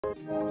Hello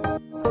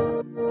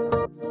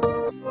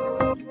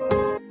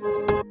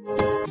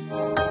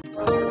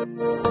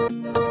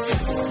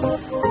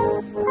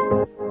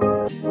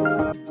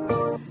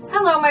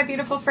my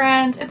beautiful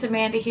friends, it's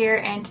Amanda here,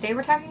 and today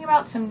we're talking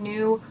about some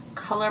new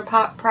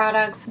ColourPop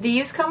products.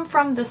 These come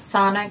from the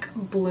Sonic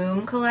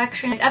Bloom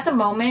collection. At the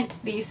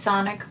moment, these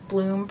Sonic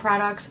Bloom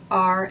products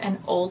are an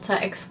Ulta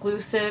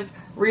exclusive.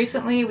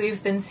 Recently,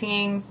 we've been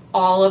seeing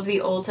all of the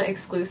Ulta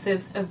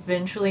exclusives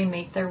eventually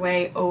make their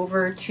way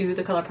over to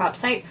the ColourPop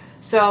site.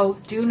 So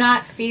do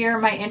not fear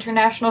my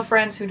international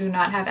friends who do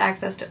not have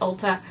access to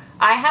Ulta.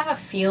 I have a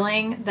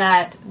feeling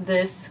that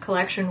this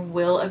collection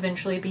will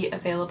eventually be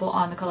available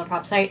on the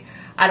ColourPop site.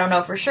 I don't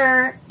know for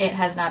sure, it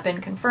has not been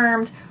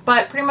confirmed,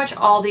 but pretty much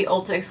all the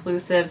Ulta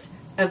exclusives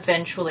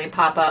eventually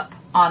pop up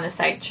on the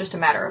site. It's just a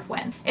matter of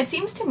when. It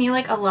seems to me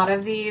like a lot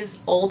of these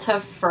Ulta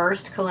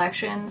first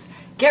collections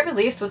get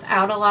released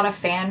without a lot of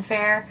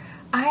fanfare.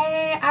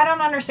 I don't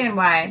understand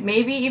why.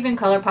 Maybe even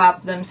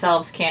ColourPop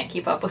themselves can't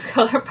keep up with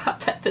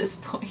ColourPop at this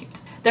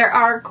point. There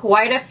are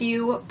quite a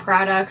few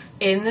products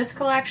in this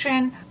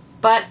collection,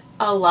 but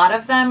a lot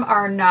of them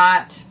are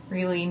not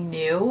really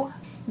new.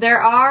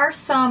 There are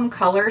some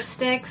color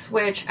sticks,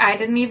 which I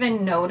didn't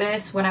even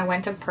notice when I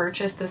went to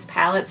purchase this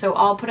palette, so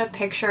I'll put a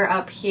picture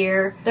up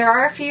here. There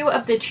are a few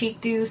of the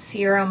Cheek Dew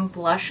Serum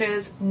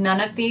blushes.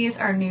 None of these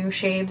are new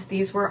shades.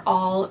 These were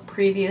all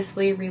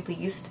previously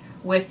released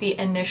with the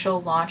initial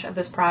launch of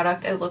this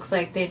product. It looks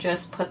like they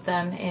just put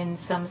them in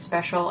some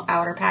special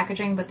outer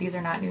packaging, but these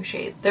are not new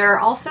shades. There are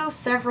also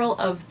several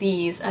of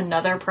these,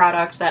 another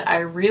product that I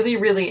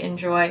really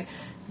enjoy.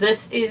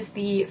 This is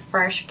the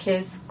Fresh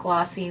Kiss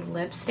Glossy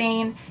Lip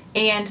Stain,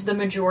 and the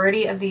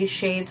majority of these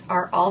shades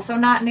are also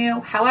not new.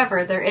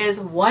 However, there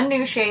is one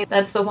new shade.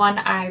 That's the one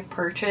I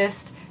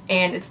purchased,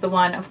 and it's the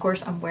one, of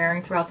course, I'm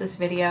wearing throughout this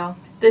video.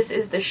 This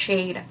is the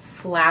shade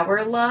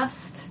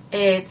Flowerlust.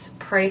 It's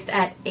priced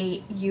at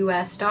 $8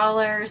 US.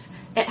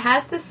 It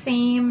has the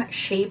same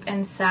shape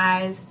and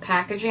size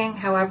packaging,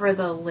 however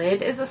the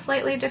lid is a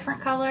slightly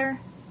different color.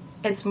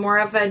 It's more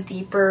of a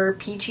deeper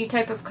peachy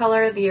type of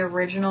color. The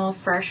original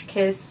Fresh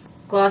Kiss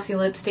Glossy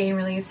Lip Stain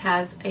release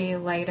has a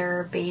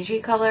lighter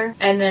beigey color.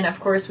 And then of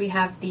course we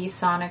have the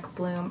Sonic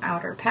Bloom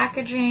outer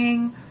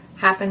packaging.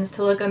 Happens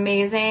to look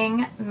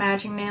amazing.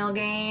 Matching nail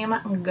game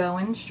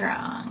going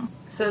strong.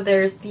 So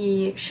there's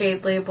the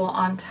shade label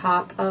on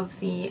top of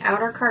the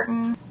outer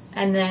carton,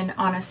 and then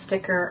on a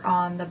sticker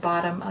on the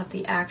bottom of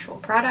the actual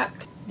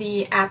product.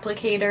 The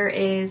applicator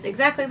is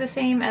exactly the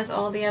same as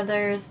all the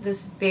others.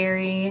 This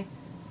very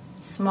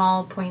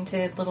small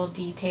pointed little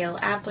detail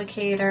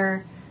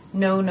applicator.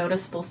 No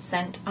noticeable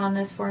scent on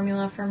this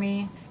formula for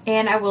me.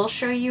 And I will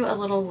show you a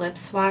little lip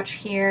swatch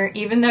here,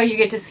 even though you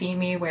get to see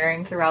me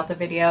wearing throughout the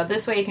video.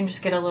 This way you can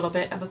just get a little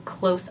bit of a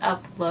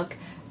close-up look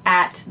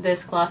at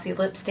this glossy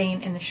lip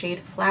stain in the shade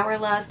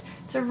Flowerlust.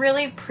 It's a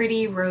really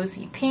pretty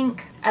rosy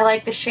pink. I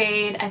like the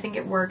shade. I think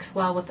it works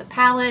well with the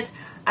palette.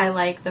 I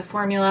like the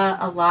formula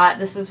a lot.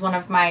 This is one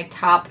of my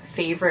top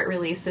favorite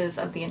releases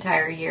of the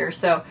entire year,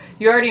 so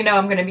you already know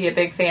I'm going to be a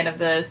big fan of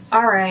this.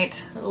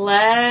 Alright,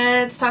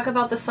 let's talk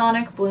about the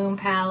Sonic Bloom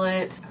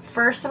palette.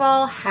 First of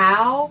all,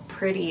 how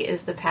pretty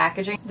is the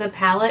packaging? The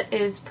palette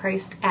is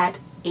priced at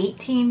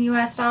 $18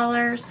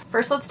 US.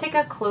 First, let's take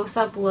a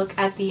close-up look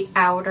at the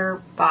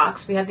outer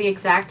box. We have the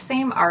exact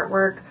same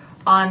artwork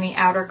on the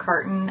outer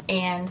carton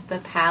and the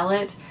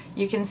palette.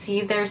 You can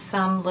see there's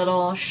some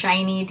little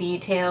shiny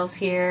details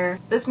here.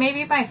 This may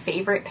be my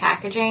favorite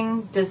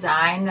packaging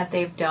design that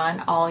they've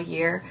done all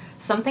year.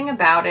 Something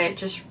about it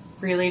just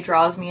really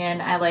draws me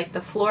in. I like the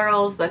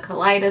florals, the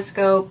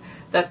kaleidoscope,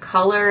 the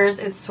colors.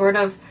 It's sort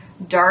of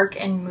dark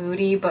and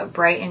moody but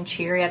bright and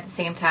cheery at the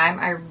same time.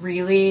 I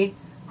really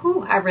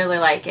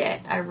like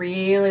it. I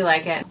really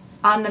like it.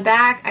 On the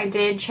back, I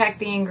did check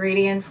the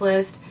ingredients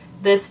list.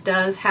 This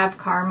does have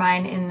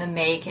carmine in the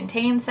may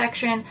contain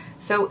section,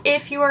 so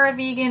if you are a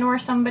vegan or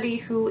somebody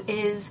who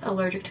is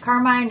allergic to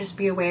carmine, just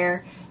be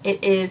aware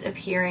it is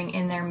appearing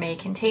in their may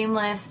contain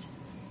list.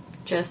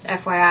 Just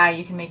FYI,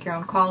 you can make your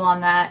own call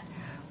on that.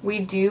 We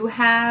do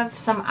have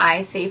some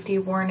eye safety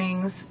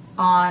warnings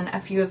on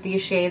a few of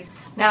these shades.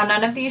 Now,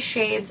 none of these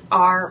shades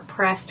are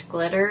pressed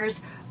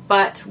glitters,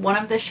 but one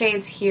of the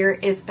shades here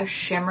is a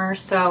shimmer,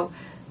 so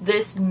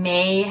this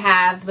may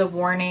have the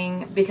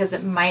warning because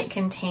it might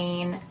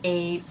contain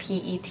a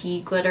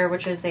PET glitter,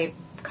 which is a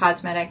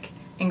cosmetic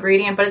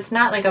ingredient, but it's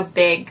not like a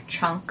big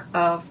chunk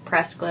of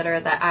pressed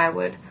glitter that I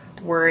would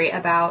worry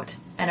about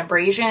an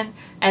abrasion.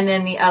 And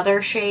then the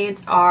other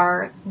shades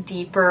are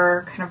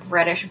deeper, kind of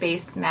reddish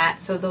based matte,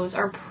 so those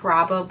are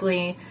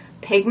probably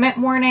pigment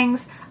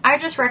warnings. I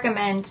just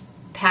recommend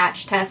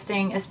patch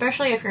testing,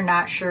 especially if you're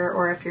not sure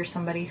or if you're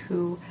somebody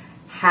who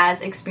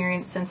has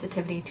experienced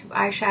sensitivity to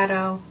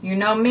eyeshadow. You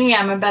know me,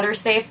 I'm a better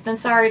safe than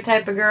sorry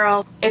type of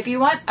girl. If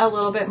you want a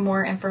little bit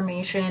more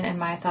information and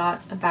my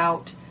thoughts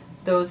about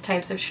those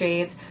types of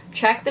shades,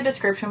 check the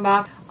description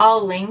box.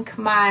 I'll link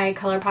my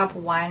ColourPop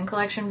wine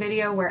collection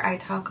video where I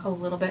talk a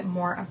little bit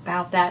more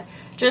about that.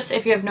 Just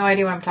if you have no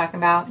idea what I'm talking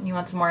about and you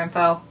want some more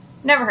info,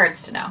 Never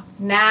hurts to know.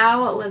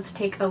 Now let's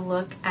take a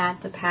look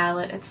at the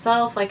palette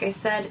itself. Like I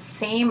said,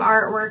 same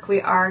artwork.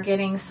 We are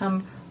getting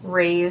some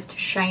raised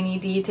shiny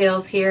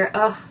details here.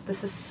 Ugh,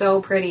 this is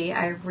so pretty.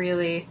 I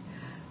really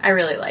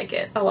like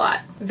it a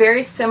lot.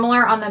 Very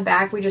similar on the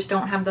back. We just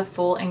don't have the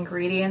full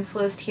ingredients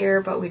list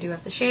here, but we do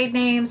have the shade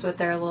names with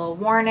their little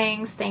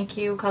warnings. Thank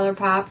you,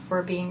 ColourPop,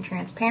 for being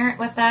transparent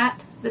with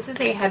that. This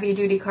is a heavy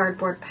duty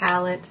cardboard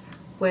palette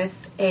with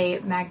a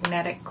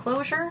magnetic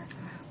closure.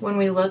 When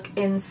we look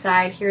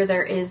inside here,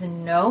 there is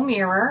no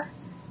mirror.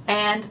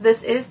 And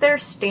this is their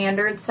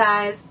standard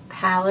size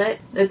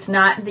palette. It's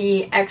not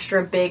the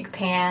extra big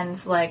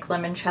pans like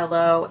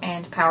Limoncello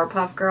and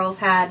Powerpuff Girls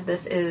had.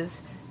 This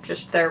is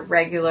just their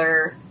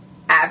regular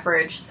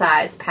average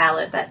size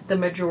palette that the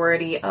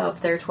majority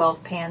of their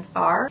 12 pans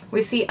are.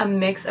 We see a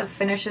mix of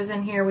finishes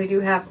in here. We do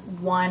have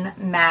one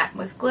matte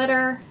with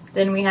glitter.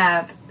 Then we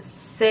have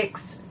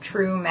 6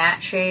 true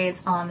matte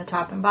shades on the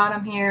top and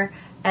bottom here.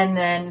 And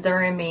then the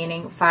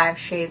remaining 5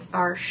 shades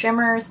are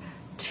shimmers,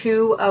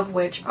 2 of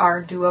which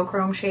are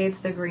duochrome shades.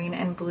 The green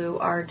and blue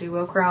are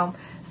duochrome.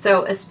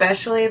 So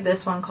especially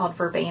this one called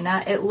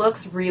Verbena, it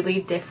looks really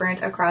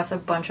different across a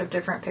bunch of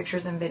different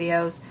pictures and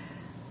videos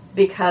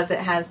because it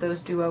has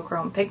those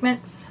duochrome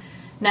pigments.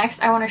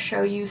 Next, I want to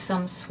show you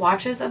some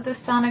swatches of this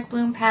Sonic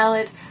Bloom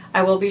palette.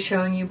 I will be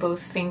showing you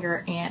both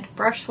finger and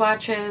brush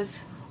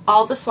swatches.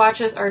 All the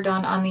swatches are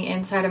done on the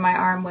inside of my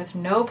arm with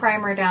no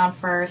primer down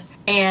first,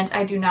 and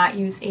I do not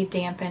use a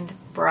dampened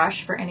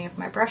brush for any of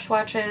my brush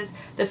swatches.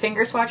 The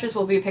finger swatches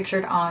will be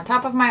pictured on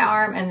top of my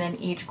arm, and then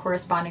each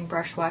corresponding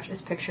brush swatch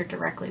is pictured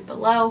directly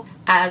below.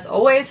 As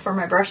always, for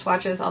my brush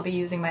swatches, I'll be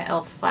using my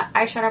e.l.f. flat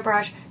eyeshadow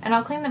brush, and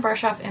I'll clean the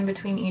brush off in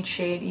between each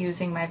shade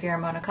using my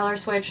Veramona color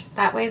switch.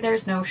 That way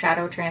there's no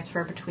shadow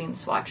transfer between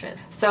swatches.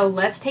 So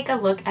let's take a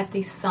look at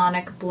the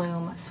Sonic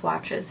Bloom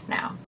swatches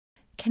now.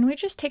 Can we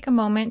just take a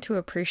moment to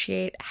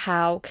appreciate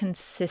how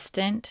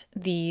consistent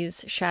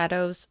these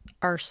shadows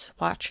are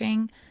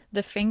swatching?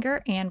 The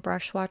finger and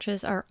brush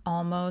swatches are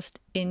almost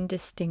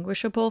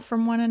indistinguishable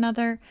from one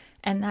another,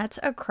 and that's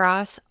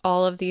across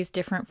all of these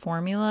different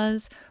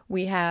formulas.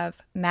 We have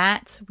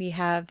mattes, we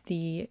have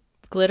the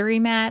glittery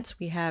mattes,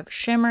 we have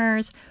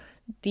shimmers.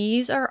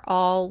 These are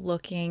all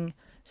looking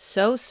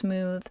so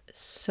smooth,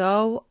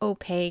 so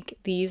opaque.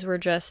 These were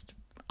just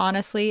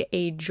honestly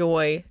a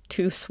joy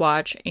to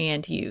swatch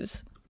and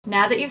use.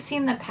 Now that you've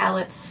seen the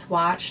palette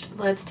swatched,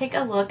 let's take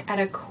a look at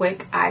a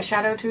quick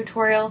eyeshadow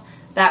tutorial.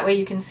 That way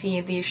you can see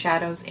these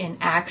shadows in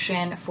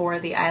action for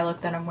the eye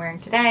look that I'm wearing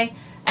today.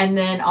 And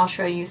then I'll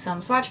show you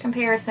some swatch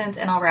comparisons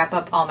and I'll wrap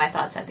up all my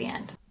thoughts at the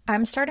end.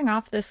 I'm starting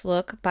off this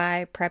look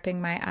by prepping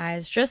my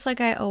eyes just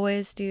like I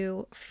always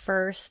do.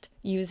 First,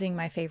 using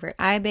my favorite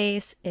eye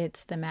base.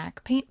 It's the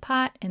MAC Paint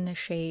Pot in the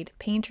shade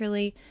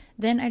Painterly.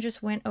 Then I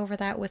just went over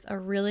that with a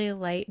really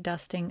light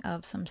dusting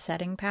of some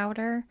setting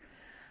powder.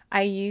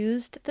 I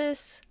used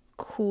this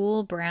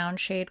cool brown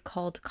shade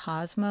called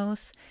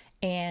Cosmos,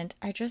 and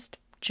I just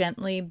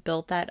gently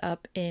built that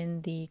up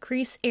in the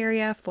crease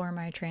area for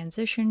my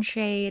transition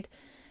shade.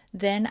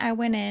 Then I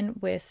went in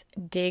with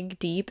Dig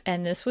Deep,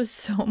 and this was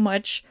so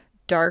much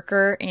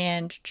darker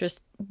and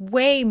just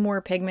way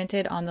more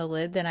pigmented on the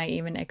lid than I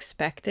even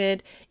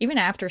expected, even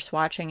after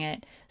swatching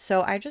it.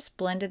 So I just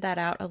blended that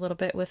out a little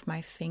bit with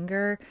my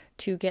finger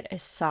to get a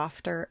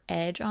softer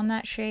edge on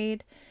that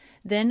shade.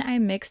 Then I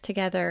mixed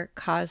together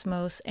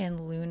Cosmos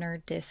and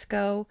Lunar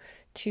Disco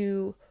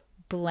to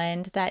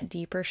blend that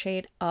deeper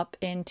shade up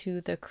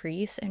into the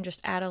crease and just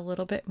add a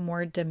little bit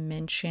more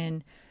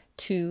dimension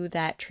to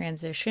that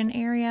transition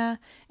area.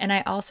 And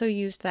I also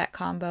used that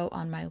combo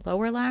on my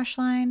lower lash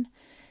line.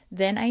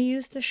 Then I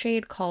used the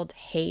shade called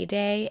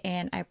Heyday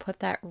and I put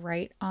that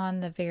right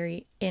on the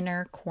very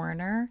inner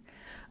corner.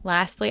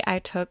 Lastly, I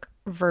took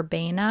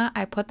Verbena.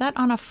 I put that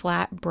on a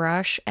flat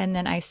brush and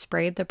then I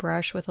sprayed the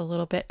brush with a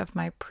little bit of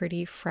my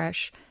Pretty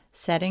Fresh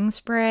setting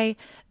spray.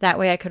 That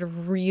way I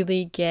could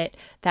really get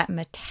that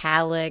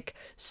metallic,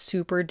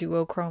 super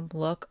duochrome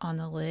look on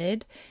the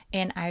lid.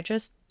 And I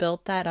just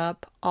built that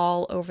up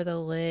all over the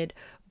lid,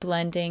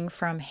 blending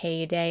from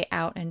Heyday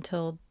out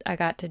until I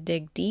got to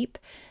Dig Deep.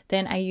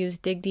 Then I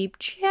used Dig Deep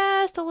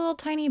just a little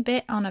tiny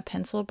bit on a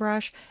pencil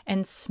brush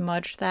and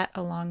smudged that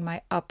along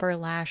my upper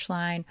lash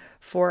line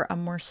for a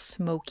more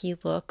smoky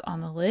look on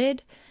the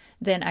lid.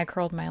 Then I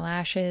curled my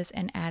lashes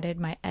and added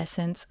my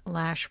Essence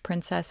Lash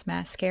Princess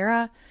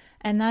Mascara.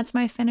 And that's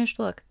my finished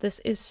look. This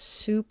is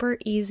super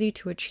easy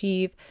to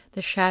achieve.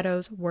 The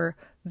shadows were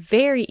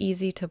very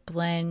easy to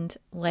blend,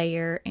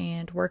 layer,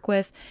 and work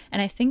with. And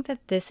I think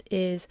that this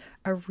is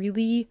a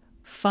really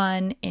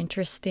fun,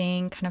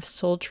 interesting, kind of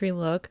sultry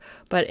look,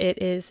 but it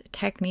is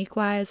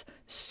technique-wise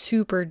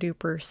super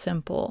duper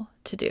simple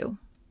to do.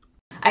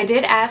 I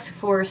did ask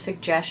for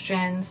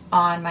suggestions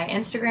on my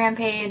Instagram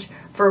page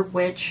for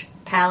which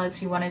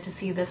palettes you wanted to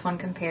see this one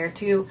compared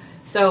to.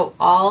 So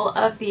all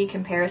of the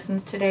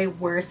comparisons today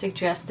were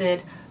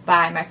suggested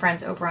by my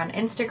friends over on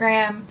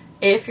Instagram.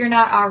 If you're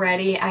not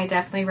already, I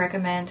definitely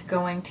recommend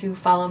going to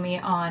follow me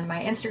on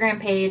my Instagram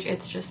page.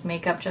 It's just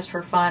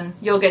Makeup.Just.For.Fun.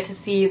 You'll get to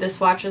see the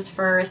swatches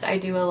first. I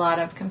do a lot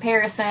of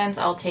comparisons.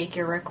 I'll take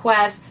your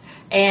requests,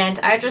 and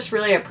I just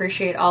really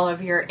appreciate all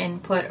of your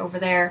input over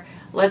there.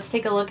 Let's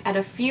take a look at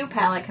a few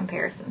palette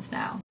comparisons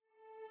now.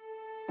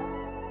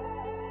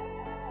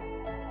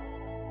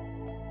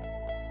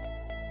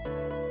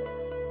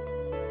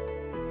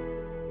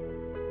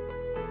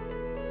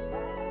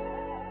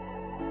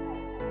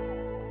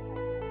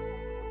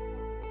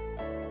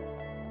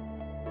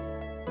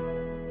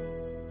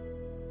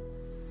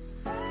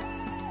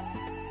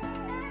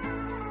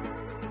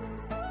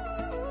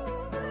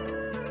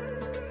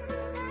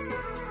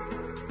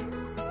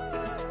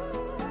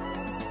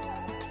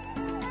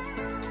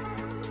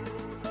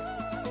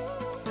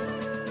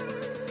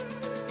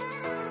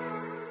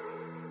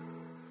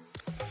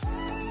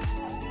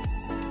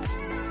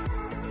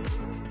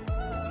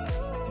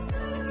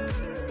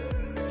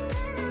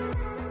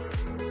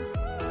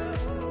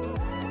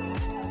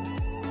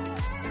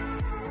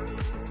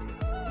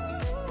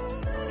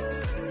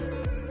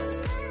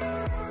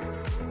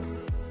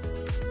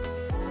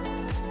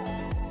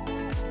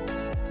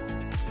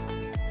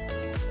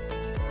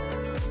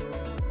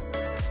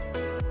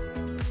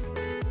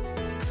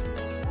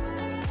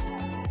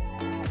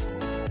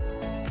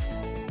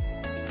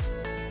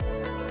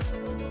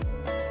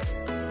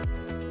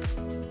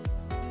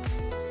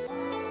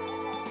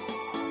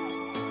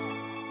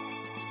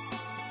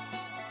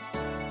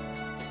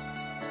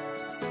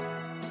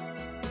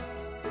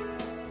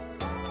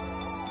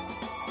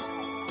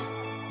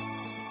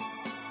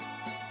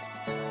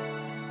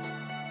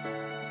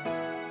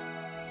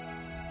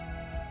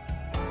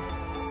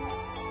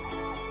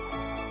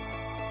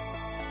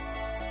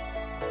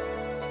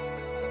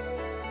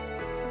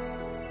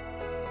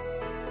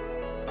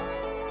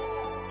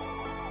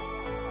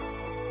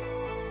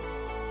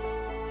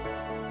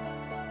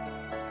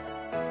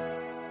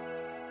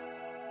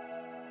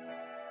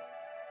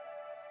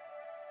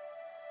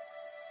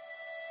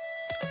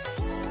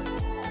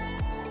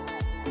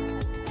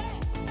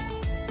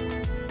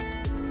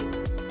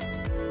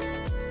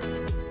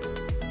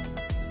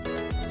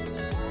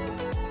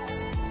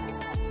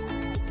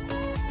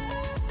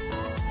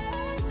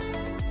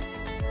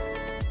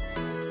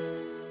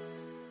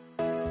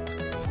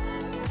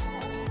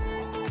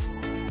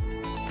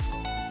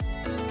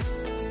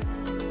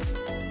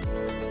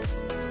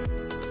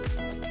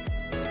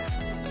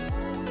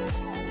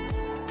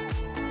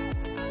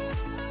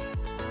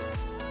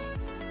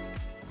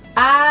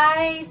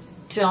 I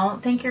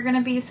don't think you're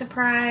gonna be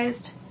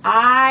surprised.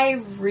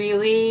 I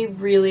really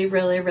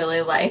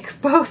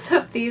like both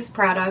of these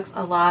products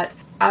a lot.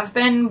 I've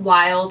been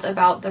wild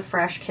about the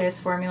Fresh Kiss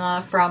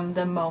formula from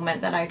the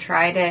moment that I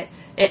tried it.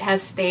 It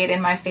has stayed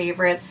in my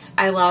favorites.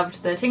 I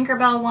loved the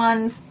Tinkerbell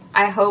ones.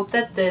 I hope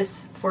that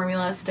this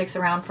formula sticks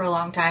around for a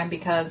long time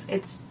because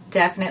it's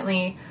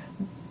definitely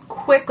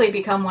quickly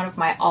become one of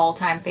my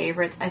all-time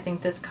favorites. I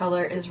think this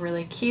color is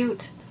really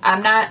cute.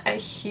 I'm not a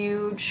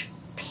huge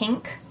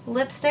pink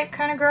lipstick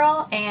kind of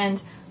girl,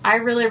 and I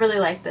really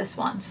like this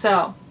one,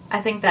 so I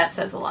think that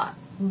says a lot.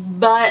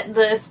 But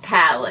this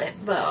palette,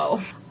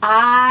 though,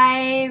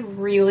 I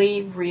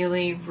really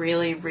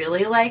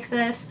like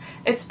this.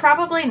 It's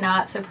probably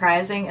not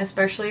surprising,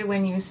 especially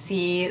when you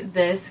see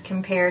this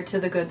compared to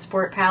the Good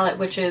Sport palette,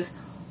 which is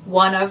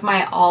one of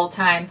my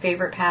all-time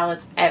favorite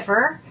palettes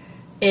ever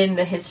in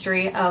the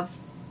history of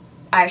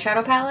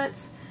eyeshadow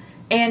palettes.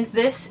 And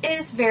this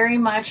is very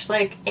much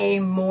like a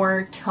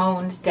more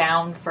toned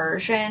down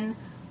version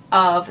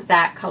of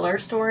that color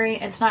story.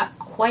 It's not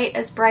quite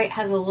as bright,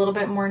 has a little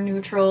bit more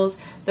neutrals.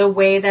 The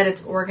way that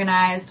it's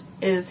organized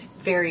is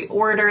very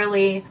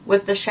orderly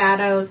with the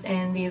shadows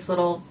in these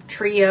little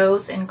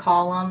trios and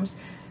columns.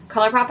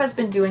 ColourPop has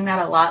been doing that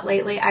a lot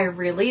lately. I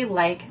really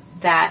like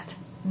that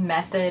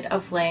method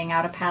of laying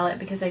out a palette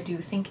because I do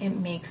think it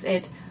makes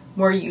it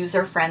more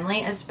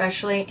user-friendly,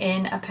 especially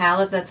in a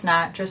palette that's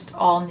not just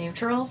all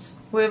neutrals.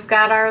 We've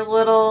got our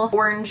little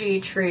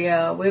orangey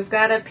trio, we've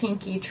got a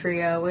pinky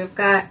trio, we've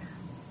got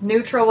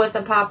neutral with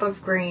a pop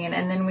of green,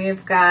 and then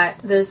we've got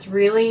this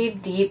really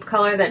deep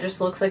color that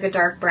just looks like a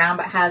dark brown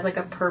but has like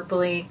a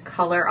purpley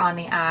color on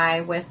the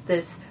eye with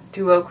this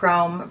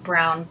duochrome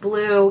brown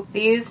blue.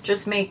 These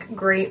just make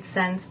great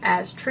sense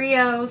as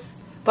trios,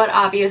 but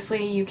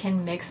obviously you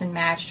can mix and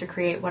match to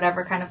create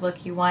whatever kind of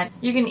look you want.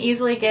 You can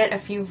easily get a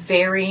few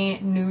very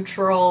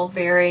neutral,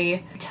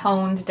 very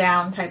toned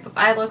down type of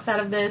eye looks out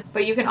of this,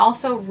 but you can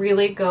also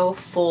really go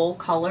full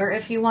color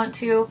if you want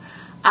to.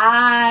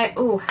 I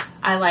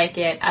like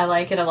it. I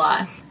like it a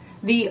lot.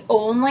 The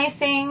only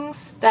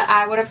things that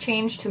I would have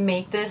changed to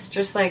make this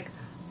just like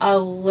a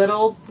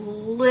little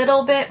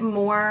bit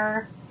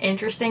more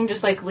interesting,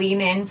 just like lean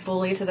in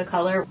fully to the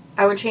color,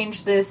 I would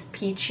change this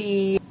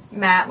peachy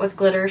matte with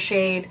glitter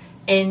shade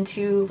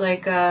into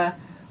like a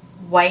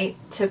white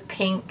to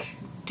pink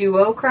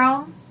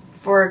duochrome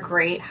for a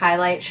great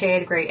highlight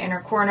shade, great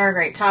inner corner,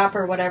 great top,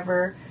 or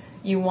whatever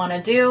you want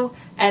to do.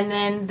 And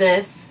then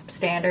this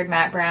standard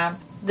matte brown,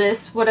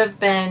 this would have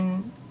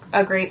been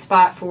a great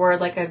spot for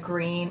like a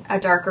green, a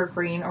darker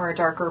green or a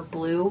darker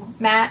blue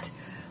matte.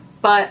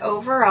 But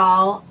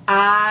overall,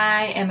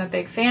 I am a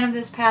big fan of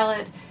this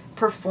palette.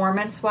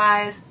 Performance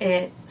wise,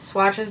 it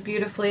swatches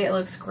beautifully. It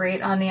looks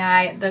great on the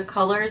eye. The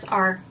colors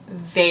are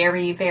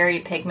very, very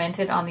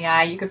pigmented on the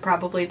eye. You could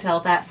probably tell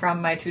that from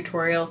my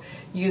tutorial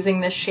using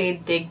this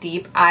shade Dig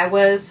Deep. I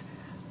was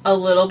a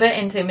little bit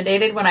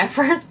intimidated when I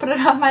first put it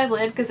on my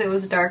lid because it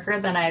was darker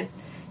than I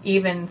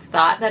even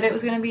thought that it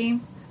was going to be.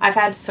 I've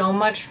had so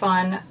much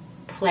fun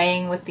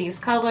playing with these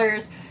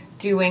colors,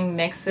 doing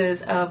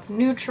mixes of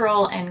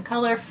neutral and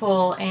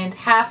colorful and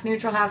half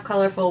neutral, half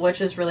colorful, which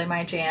is really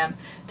my jam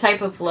type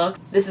of look.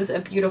 This is a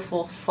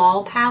beautiful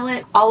fall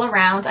palette. All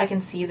around, I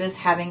can see this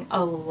having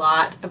a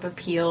lot of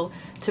appeal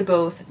to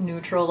both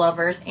neutral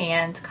lovers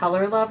and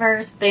color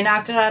lovers. They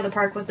knocked it out of the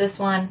park with this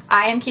one.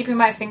 I am keeping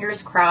my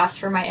fingers crossed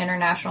for my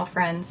international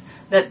friends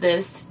that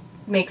this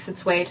makes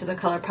its way to the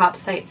ColourPop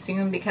site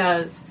soon,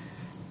 because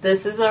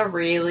this is a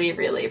really,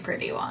 really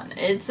pretty one.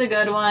 It's a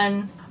good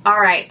one.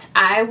 Alright,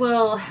 I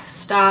will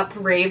stop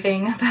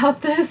raving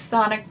about this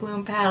Sonic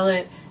Bloom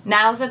palette.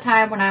 Now's the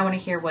time when I want to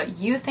hear what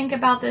you think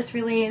about this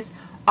release.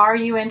 Are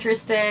you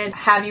interested?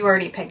 Have you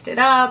already picked it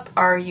up?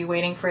 Are you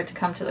waiting for it to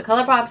come to the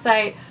ColourPop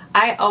site?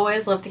 I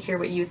always love to hear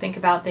what you think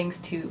about things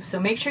too, so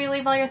make sure you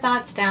leave all your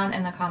thoughts down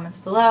in the comments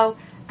below.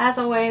 As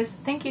always,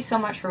 thank you so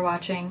much for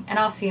watching, and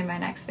I'll see you in my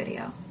next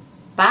video.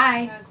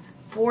 Bye!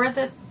 For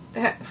the...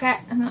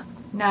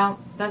 No,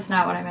 that's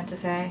not what I meant to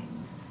say.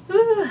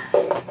 Ooh.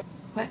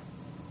 What?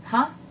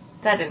 Huh?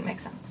 That didn't make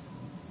sense.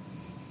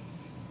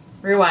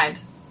 Rewind.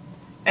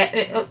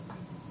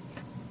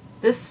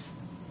 This,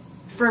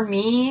 for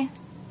me,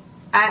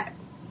 that's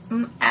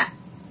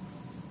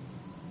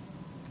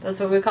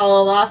what we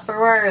call a loss for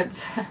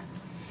words.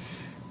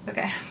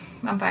 Okay,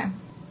 I'm fine.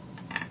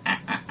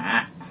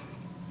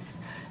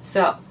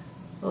 So,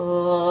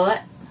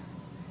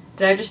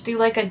 did I just do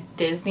like a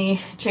Disney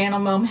Channel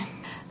moment?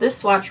 This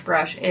swatch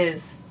brush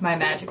is my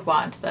magic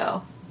wand,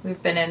 though.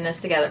 We've been in this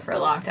together for a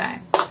long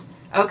time.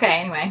 Okay,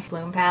 anyway,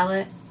 Bloom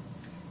palette.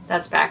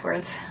 That's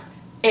backwards.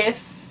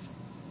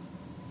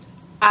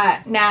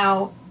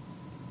 Now,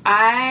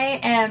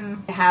 I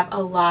have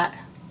a lot,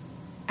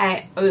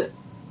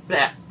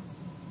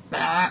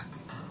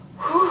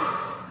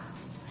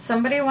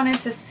 somebody wanted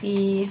to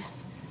see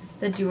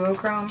the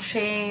duochrome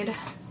shade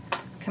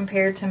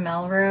compared to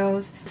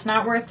Melrose. It's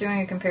not worth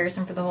doing a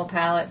comparison for the whole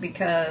palette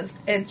because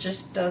it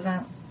just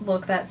doesn't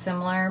look that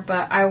similar,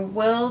 but I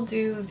will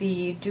do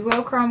the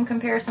duochrome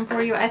comparison for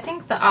you. I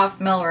think the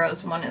off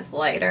Melrose one is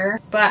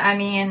lighter, but I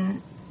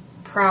mean,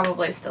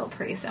 probably still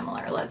pretty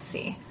similar. Let's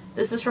see.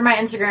 This is for my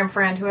Instagram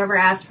friend, whoever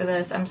asked for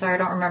this. I'm sorry, I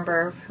don't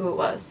remember who it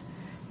was.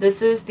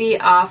 This is the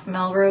off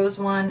Melrose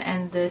one,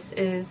 and this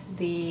is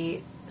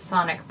the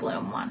Sonic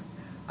Bloom one.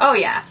 Oh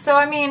yeah, so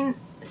I mean,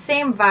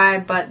 same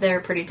vibe, but they're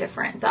pretty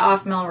different. The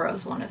off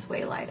Melrose one is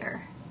way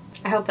lighter.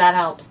 I hope that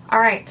helps.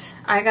 Alright,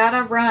 I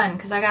gotta run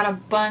because I got a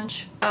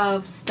bunch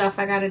of stuff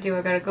I gotta do.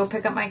 I gotta go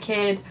pick up my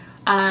kid.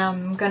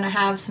 I'm gonna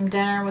have some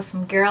dinner with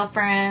some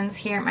girlfriends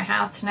here at my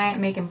house tonight,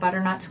 making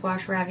butternut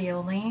squash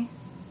ravioli.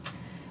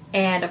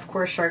 And of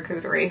course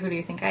charcuterie. Who do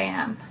you think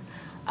I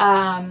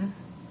am?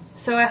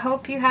 So I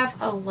hope you have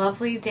a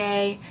lovely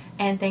day,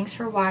 and thanks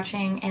for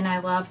watching, and I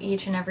love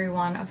each and every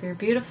one of your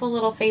beautiful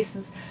little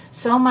faces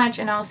so much,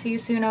 and I'll see you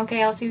soon.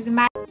 Okay, I'll see you soon.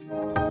 Bye.